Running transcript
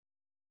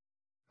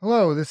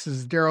Hello, this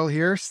is Daryl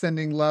here,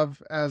 sending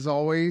love as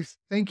always.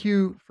 Thank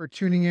you for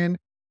tuning in.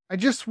 I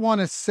just want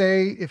to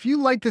say if you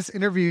like this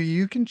interview,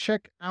 you can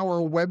check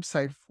our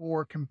website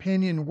for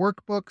companion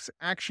workbooks,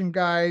 action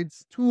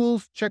guides,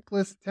 tools,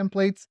 checklists,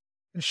 templates,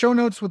 and show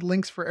notes with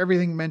links for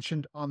everything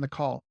mentioned on the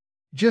call.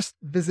 Just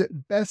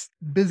visit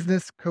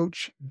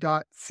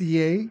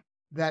bestbusinesscoach.ca.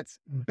 That's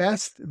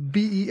best,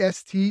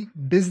 B-E-S-T,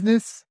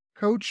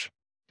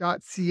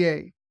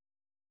 businesscoach.ca.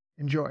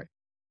 Enjoy.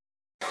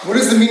 What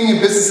is the meaning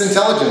of business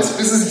intelligence?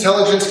 Business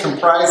intelligence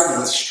comprises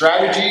the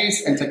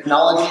strategies and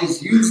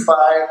technologies used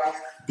by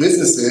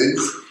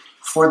businesses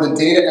for the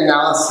data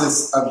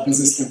analysis of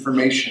business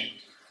information.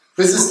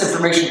 Business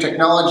information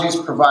technologies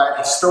provide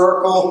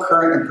historical,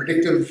 current, and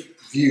predictive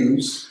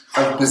views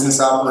of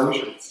business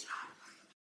operations.